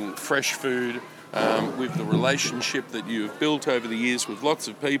giving fresh food with the relationship that you've built over the years with lots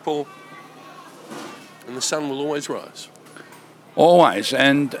of people. And the sun will always rise. Always.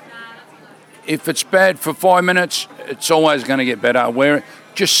 And if it's bad for 5 minutes, it's always going to get better. We're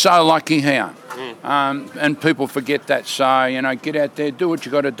just so lucky here. And people forget that. So, get out there, do what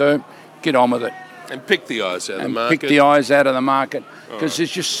you got to do, get on with it. And pick the eyes out of the market. Pick the eyes out of the market. Because there's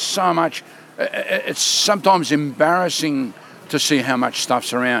just so much... It's sometimes embarrassing to see how much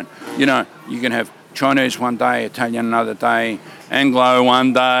stuff's around. You can have Chinese one day, Italian another day, Anglo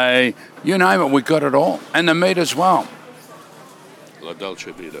one day, you name it, we got it all. And the meat as well. La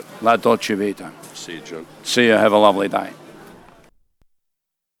Dolce Vita. La Dolce Vita. See you, John. See you, have a lovely day.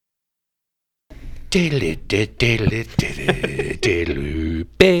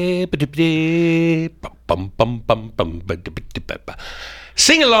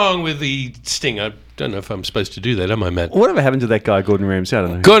 Sing along with the sting. I don't know if I'm supposed to do that, am I, Matt? Whatever happened to that guy, Gordon Ramsay? I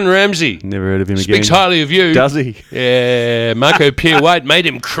don't know. Gordon Ramsay. Never heard of him again. Speaks highly of you. Does he? Yeah. Marco Pierre White made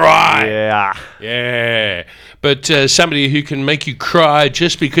him cry. Yeah. Yeah. But somebody who can make you cry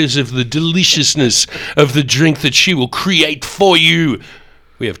just because of the deliciousness of the drink that she will create for you.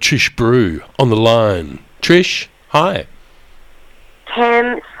 We have Trish Brew on the line. Trish, hi.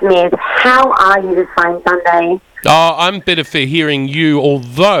 Cam Smith, how are you this fine Sunday? Oh, I'm better for hearing you,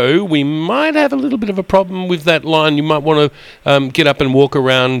 although we might have a little bit of a problem with that line. You might want to get up and walk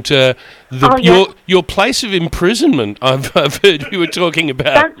around your place of imprisonment, I've heard you were talking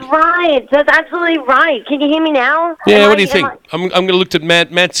about. That's right. That's absolutely right. Can you hear me now? Yeah, what do you think? I'm going to look at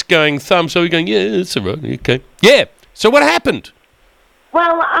Matt. Matt's going thumb, so we're going, yeah, that's all right. Okay. Yeah. So what happened?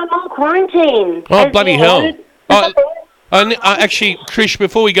 Well, I'm on quarantine. Oh, bloody hell. Actually, Trish,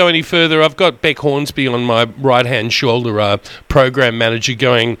 before we go any further, I've got Beck Hornsby on my right-hand shoulder, program manager,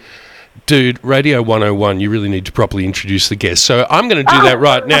 going, dude, Radio 101, you really need to properly introduce the guest. So I'm going to do that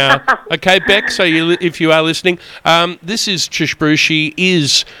right now. Okay, Beck, so if you are listening, this is Trish Brew. She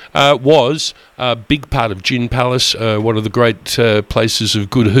was a big part of Gin Palace, one of the great places of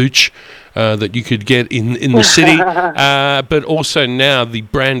good hooch that you could get in the city, but also now the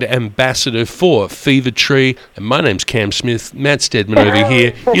brand ambassador for Fever Tree. And my name's Cam Smith. Matt Stedman over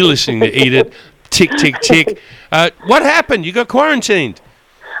here. You're listening to Eat It. Tick, tick, tick. What happened? You got quarantined.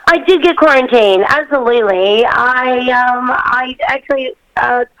 I did get quarantined, absolutely. I actually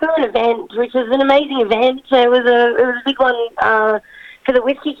threw an event, which was an amazing event. It was a big one for the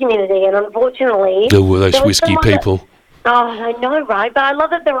whiskey community, and unfortunately... Those whiskey people. Oh, I know, right? But I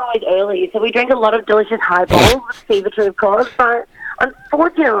love that they're always early. So we drank a lot of delicious highballs with Fever-Tree, of course. But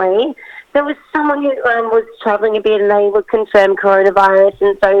unfortunately, there was someone who was travelling a bit and they were confirmed coronavirus.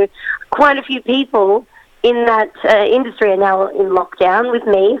 And so quite a few people in that industry are now in lockdown with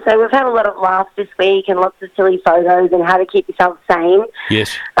me. So we've had a lot of laughs this week and lots of silly photos and how to keep yourself sane.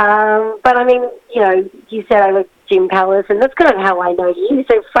 Yes. But I mean, you said I was Jim Palace, and that's kind of how I know you.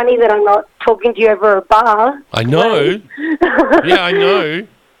 So funny that I'm not talking to you over a bar. I know. Yeah, I know.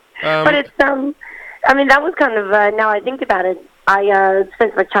 But it's, I mean, that was kind of, now I think about it, I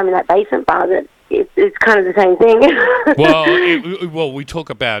spent so much time in that basement bar that it's kind of the same thing. Well, we talk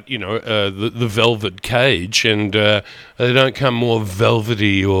about, the velvet cage, and they don't come more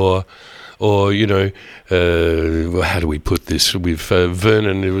velvety or how do we put this? With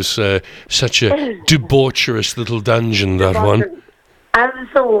Vernon, it was such a debaucherous little dungeon, that one.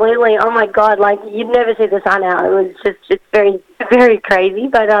 Absolutely. Oh, my God. Like, you'd never see the sun out. It was it's very, very crazy.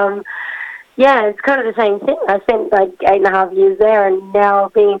 But, yeah, it's kind of the same thing. I spent, 8.5 years there, and now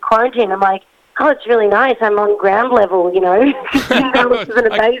being in quarantine, I'm like, oh, it's really nice. I'm on ground level, Which is in a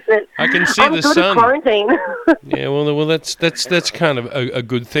basement. I can see I'm the good sun. at quarantine. Yeah, well, that's kind of a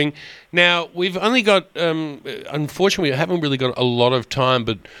good thing. Now, we've only got, unfortunately, I haven't really got a lot of time,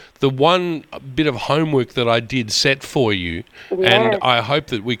 but the one bit of homework that I did set for you, and I hope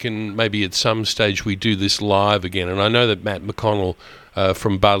that we can, maybe at some stage, we do this live again. And I know that Matt McConnell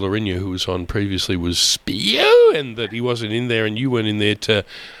from Bar Lourinha, who was on previously, was spewing that he wasn't in there and you weren't in there to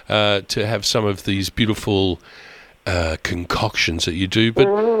have some of these beautiful concoctions that you do. But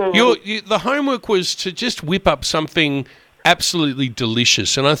the homework was to just whip up something absolutely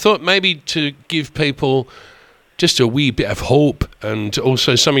delicious. And I thought maybe to give people just a wee bit of hope and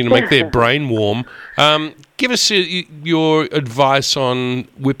also something to make their brain warm. Give us your advice on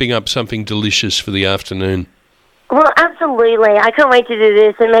whipping up something delicious for the afternoon. Well, absolutely. I can't wait to do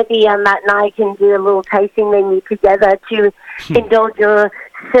this, and maybe Matt and I can do a little tasting menu together to indulge your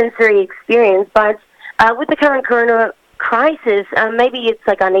sensory experience. But with the current corona crisis, maybe it's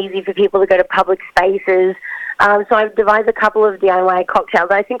uneasy for people to go to public spaces. So I've devised a couple of DIY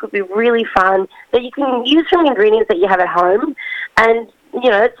cocktails I think would be really fun that you can use from ingredients that you have at home. And,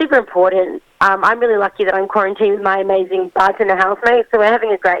 it's super important. I'm really lucky that I'm quarantined with my amazing bartender housemate, so we're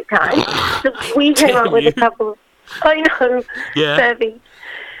having a great time. So we came up with a couple of... I know. Yeah. Perfect.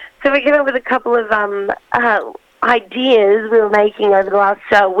 So we came up with a couple of ideas we were making over the last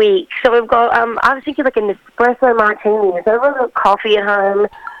week. So we've got, I was thinking an espresso martini. So everyone's got coffee at home.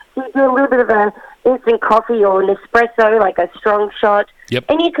 So you do a little bit of an instant coffee or an espresso, like a strong shot. Yep.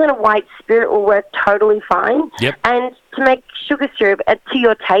 Any kind of white spirit will work totally fine. Yep. And to make sugar syrup to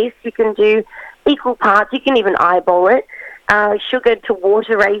your taste, you can do equal parts. You can even eyeball it. Sugar to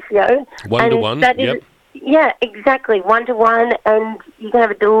water ratio. 1-to-1, yep. Yeah, exactly. 1-to-1, and you can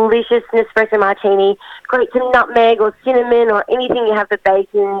have a delicious Nespresso martini. Grate some nutmeg or cinnamon or anything you have for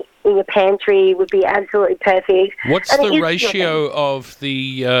baking in your pantry would be absolutely perfect. What's the ratio of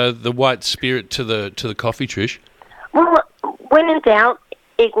the white spirit to the coffee, Trish? Well, when in doubt,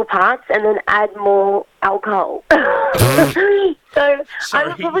 equal parts, and then add more alcohol. So Sorry, I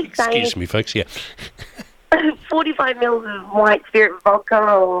would probably say... Excuse me, folks, yeah. 45 mils of white spirit vodka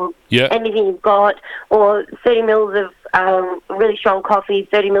or Yeah. anything you've got, or 30 mils of really strong coffee,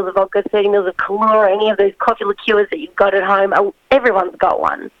 30 mils of vodka, 30 mils of Kahlua, or any of those coffee liqueurs that you've got at home. Everyone's got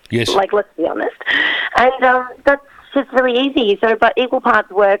one. Yes. Let's be honest. And that's just really easy. So, but equal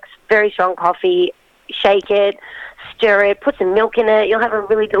parts works, very strong coffee, shake it, stir it, put some milk in it. You'll have a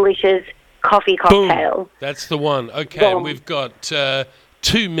really delicious coffee cocktail. Boom. That's the one. Okay, and we've got...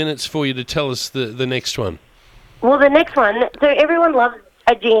 2 minutes for you to tell us the next one. Well, the next one, so everyone loves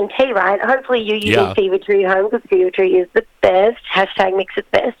a G&T, right? Hopefully you're using Fever-Tree at home because Fever-Tree is the best. Hashtag mix it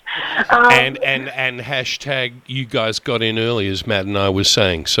best. And hashtag you guys got in early, as Matt and I was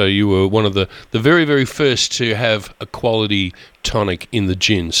saying. So you were one of the very, very first to have a quality tonic in the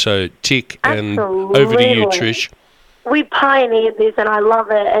gin. So tick, and over to you, Trish. We pioneered this and I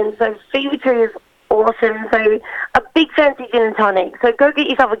love it. And so Fever-Tree is awesome. So a big fancy gin and tonic. So go get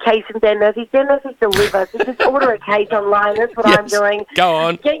yourself a case from Dan Murphy's. Dan Murphy's delivers. So just order a case online. That's what I'm doing. Go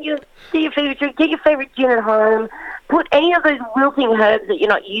on. Get your Fever-Tree. Get your favourite gin at home. Put any of those wilting herbs that you're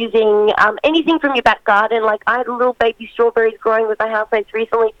not using. Anything from your back garden. Like I had little baby strawberries growing with my housemates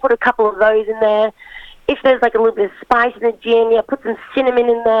recently. Put a couple of those in there. If there's a little bit of spice in the gin, put some cinnamon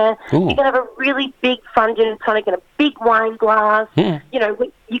in there. Ooh. You can have a really big fun gin and tonic in a big wine glass. You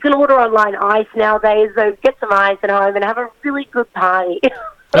can order online ice nowadays, so get some ice at home and have a really good party.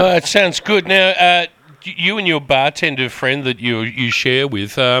 It sounds good. Now, you and your bartender friend that you share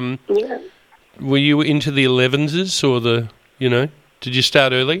with, were you into the 11s or did you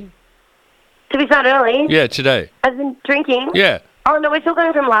start early? Did we start early? Yeah, today. I've been drinking. Yeah. Oh, no, we're still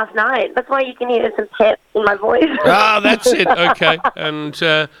going from last night. That's why you can hear some pep in my voice. That's it. Okay. And,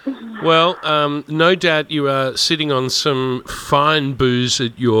 no doubt you are sitting on some fine booze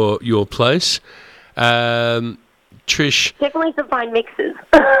at your place. Trish. Definitely some fine mixes.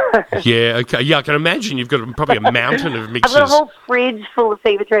 Yeah, okay. Yeah, I can imagine you've got probably a mountain of mixes. I've got a whole fridge full of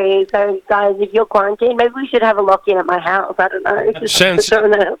Fever Tree. So, guys, if you're quarantined, maybe we should have a lock-in at my house. I don't know.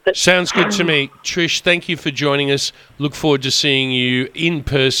 Sounds good to me. Trish, thank you for joining us. Look forward to seeing you in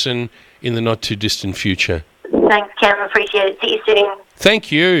person in the not-too-distant future. Thanks, Cam. Appreciate it. See you soon. Thank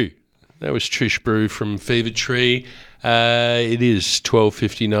you. That was Trish Brew from Fever Tree. It is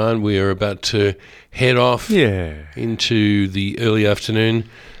 12:59. We are about to head off into the early afternoon.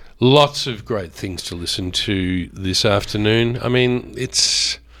 Lots of great things to listen to this afternoon. I mean,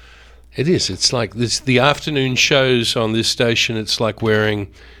 it is. It's like this. The afternoon shows on this station. It's like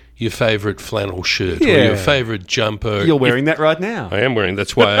wearing your favourite flannel shirt or your favourite jumper. You're wearing that right now. I am wearing.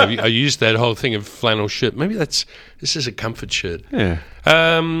 That's why I used that whole thing of flannel shirt. Maybe this is a comfort shirt. Yeah.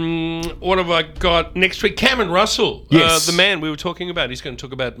 What have I got next week? Cameron Russell, the man we were talking about. He's going to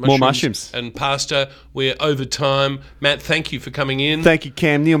talk about more mushrooms and pasta. We're over time. Matt, thank you for coming in. Thank you,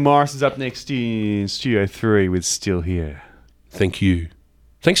 Cam. Neil Morris is up next in Studio 3 with Still Here. Thank you.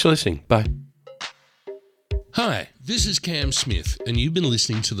 Thanks for listening. Bye. Hi, this is Cam Smith, and you've been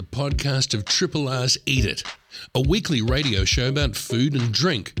listening to the podcast of Triple R's Eat It, a weekly radio show about food and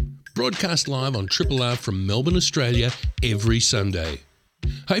drink, broadcast live on Triple R from Melbourne, Australia, every Sunday.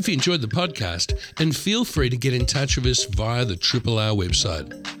 Hope you enjoyed the podcast, and feel free to get in touch with us via the Triple R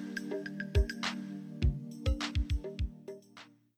website.